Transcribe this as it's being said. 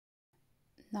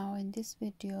Now in this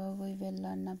video we will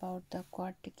learn about the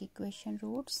quartic equation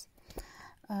roots.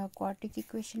 Quartic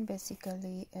equation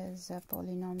basically is a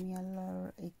polynomial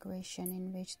or equation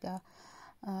in which the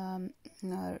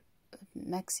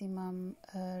maximum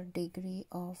degree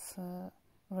of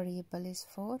variable is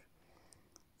 4.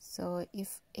 So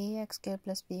if ax square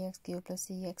plus bx cube plus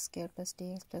cx square plus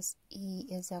dx plus e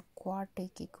is a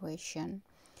quartic equation,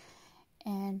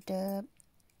 and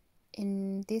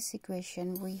in this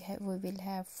equation we will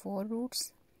have 4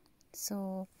 roots.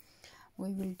 So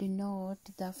we will denote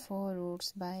the 4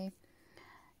 roots by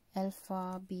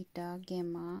alpha, beta,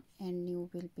 gamma, and nu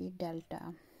will be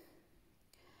delta,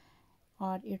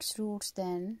 or its roots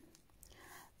then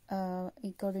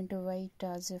according to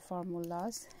vieta's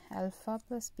formulas. Alpha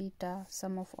plus beta,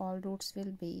 sum of all roots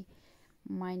will be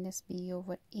minus b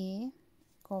over a,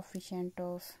 coefficient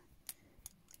of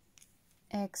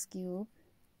x cube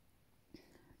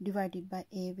divided by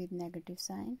a with negative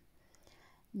sign.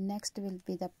 Next will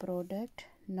be the product.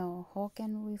 Now how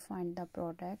can we find the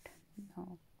product?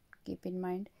 Now keep in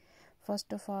mind,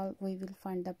 first of all we will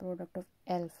find the product of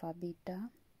alpha beta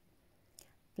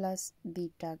plus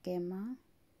beta gamma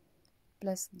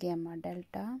plus gamma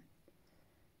delta,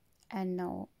 and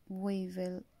now we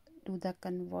will do the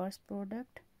converse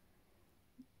product,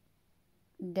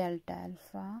 delta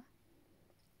alpha,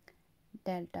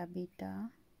 delta beta,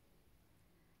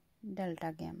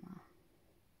 delta gamma,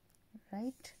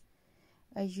 right?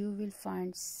 You will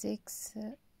find 6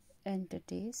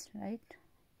 entities, right?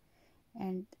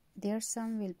 And their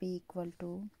sum will be equal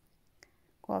to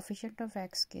coefficient of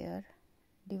x square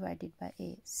divided by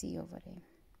a, c over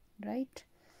a, right?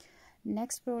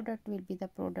 Next product will be the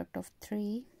product of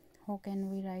 3. How can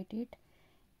we write it?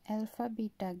 Alpha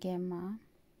beta gamma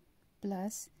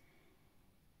plus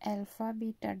alpha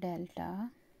beta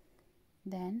delta,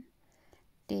 then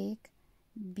take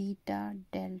beta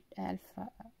delta alpha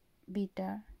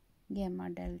beta gamma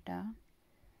delta,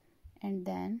 and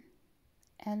then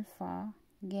alpha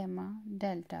gamma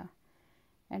delta,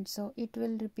 and so it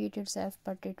will repeat itself,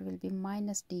 but it will be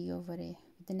minus d over a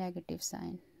with the negative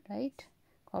sign, right?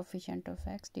 Coefficient of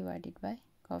x divided by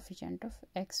coefficient of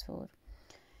x4.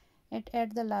 And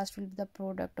at the last will be the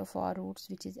product of our roots,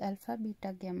 which is alpha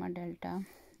beta gamma delta,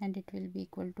 and it will be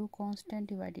equal to constant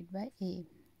divided by a,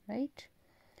 right?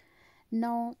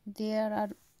 Now there are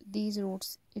these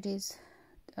roots. It is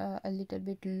a little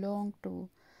bit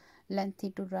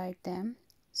lengthy to write them,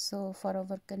 so for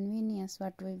our convenience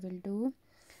what we will do,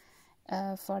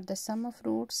 for the sum of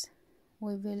roots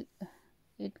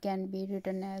it can be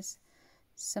written as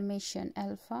summation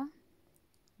alpha,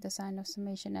 the sign of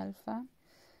summation alpha,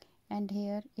 and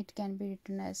here it can be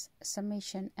written as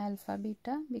summation alpha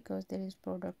beta because there is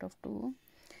product of 2,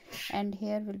 and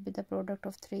here will be the product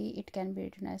of 3. It can be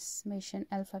written as summation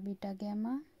alpha beta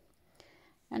gamma,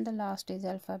 and the last is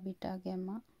alpha beta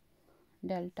gamma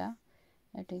delta,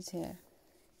 that is here.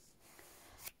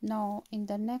 Now in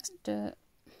the next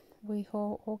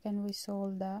how can we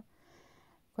solve the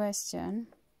question?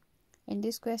 In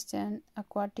this question, a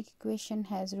quartic equation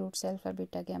has roots alpha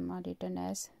beta gamma written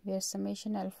as, where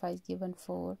summation alpha is given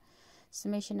 4,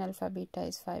 summation alpha beta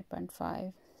is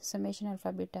 5.5, summation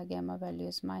alpha beta gamma value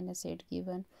is minus 8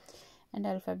 given, and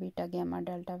alpha beta gamma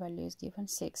delta value is given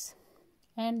 6,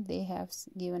 and they have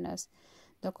given us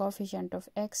the coefficient of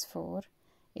x4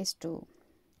 is 2,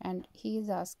 and he is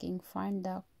asking find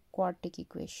the quartic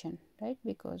equation, right?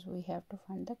 Because we have to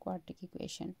find the quartic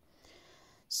equation.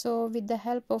 So with the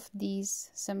help of these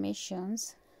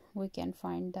summations we can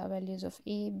find the values of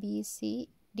a, b, c,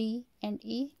 d and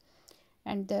e,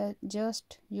 and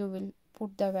you will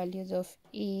put the values of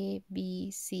a,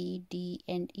 b, c, d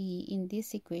and e in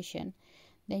this equation,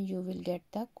 then you will get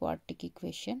the quartic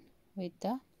equation with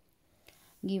the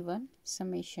given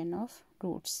summation of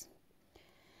roots.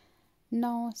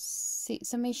 Now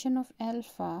summation of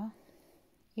alpha,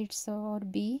 it's over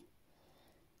b,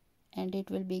 and it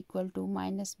will be equal to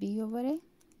minus b over a,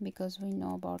 because we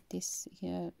know about this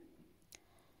here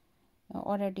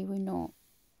already. We know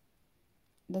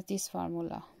that this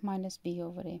formula minus b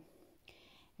over a,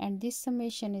 and this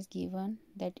summation is given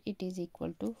that it is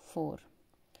equal to 4.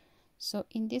 So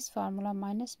in this formula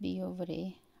minus b over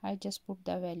a, I just put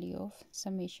the value of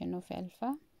summation of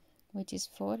alpha, which is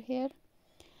 4 here,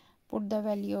 put the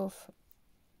value of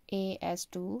a as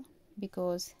 2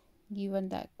 because given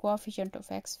the coefficient of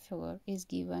x4 is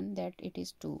given that it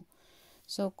is 2,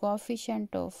 so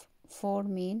coefficient of 4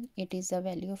 mean it is the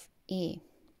value of a,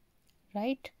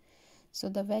 right? So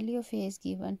the value of a is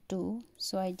given 2,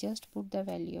 so I just put the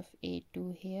value of a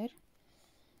 2 here,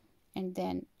 and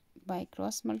then by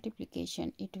cross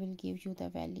multiplication it will give you the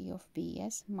value of b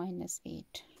as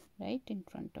 -8 right in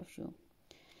front of you.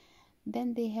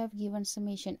 Then they have given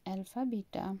summation alpha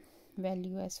beta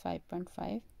value as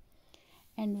 5.5,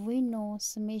 and we know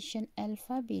summation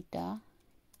alpha beta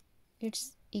it's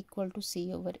equal to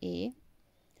c over a.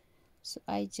 So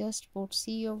I just put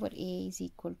c over a is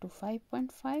equal to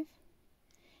 5.5,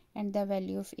 and the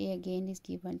value of a again is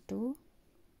given 2,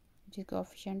 the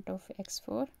coefficient of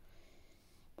x4.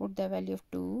 Put the value of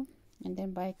 2, and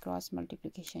then by cross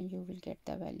multiplication you will get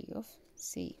the value of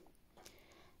c.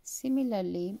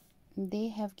 Similarly, they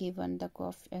have given the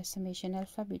summation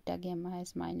alpha beta gamma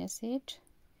as -8,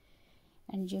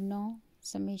 and you know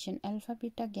summation alpha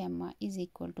beta gamma is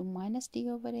equal to minus d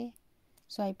over a.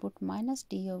 So I put minus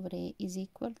d over a is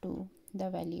equal to the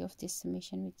value of this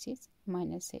summation, which is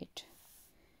 -8.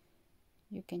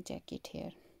 You can check it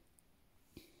here.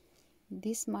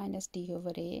 This minus d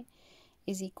over a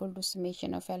is equal to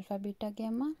summation of alpha beta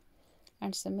gamma,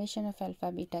 and summation of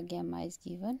alpha beta gamma is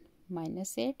given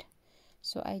 -8.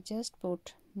 So I just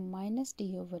put minus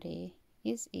d over a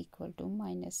is equal to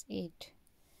 -8,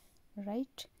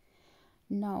 right?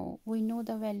 Now we know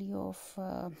the value of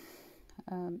a,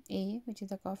 which is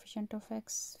the coefficient of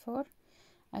x4.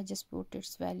 I just put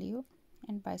its value,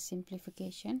 and by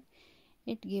simplification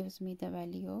it gives me the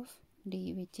value of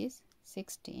d, which is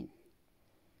 16.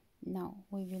 Now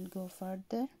we will go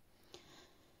further.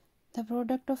 The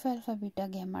product of alpha beta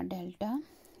gamma delta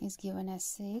is given as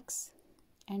 6,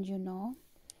 and you know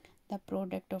the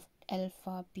product of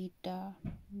alpha beta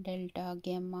delta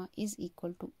gamma is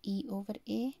equal to e over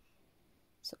a.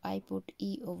 So I put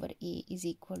e over a is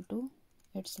equal to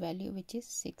its value, which is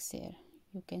 6 here.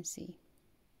 You can see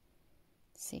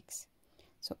 6.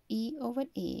 So e over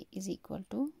a is equal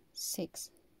to 6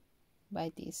 by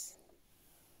this.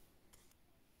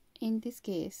 In this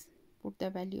case, put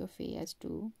the value of a as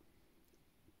 2,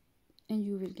 and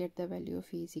you will get the value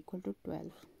of e is equal to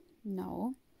 12.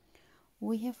 Now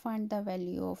we have found the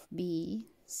value of b,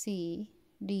 c,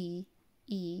 d,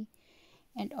 e,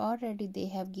 and already they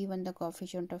have given the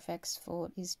coefficient of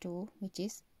x4 is 2, which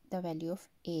is the value of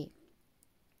a.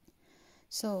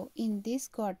 So in this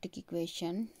quartic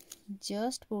equation,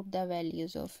 just put the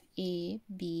values of a,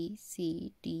 b,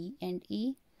 c, d, and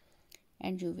e,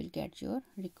 and you will get your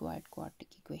required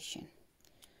quartic equation.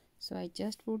 So I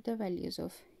just put the values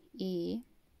of a,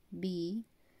 b,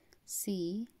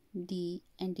 c, d,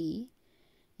 and e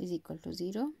is equal to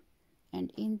 0,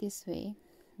 and in this way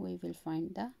we will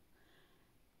find the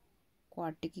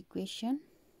quartic equation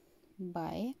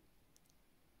by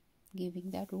giving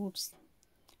the roots,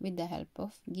 with the help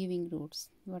of giving roots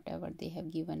whatever they have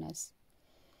given us.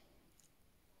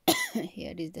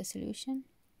 Here is the solution.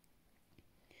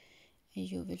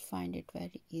 You will find it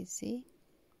very easy.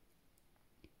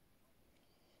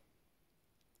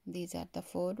 These are the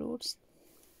 4 roots.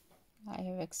 I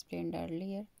have explained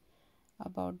earlier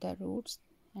about the roots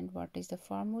and what is the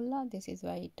formula. This is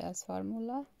vieta's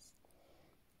formula,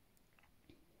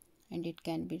 and it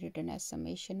can be written as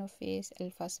summation of a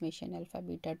alpha summation alpha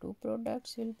beta. 2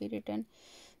 products will be written,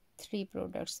 3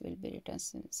 products will be written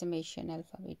summation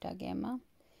alpha beta gamma.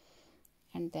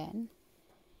 And then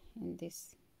in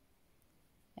this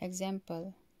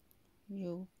example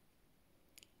you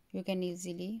can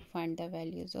easily find the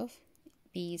values of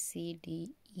b, c,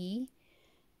 d, e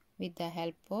with the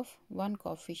help of one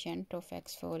coefficient of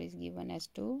x4 is given as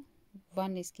 2,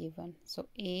 1 is given, so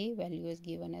a value is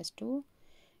given as 2.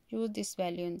 Use this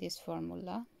value in this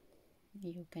formula,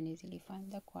 you can easily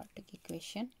find the quartic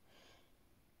equation.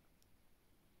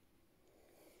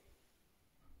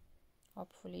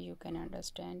 Hopefully you can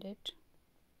understand it.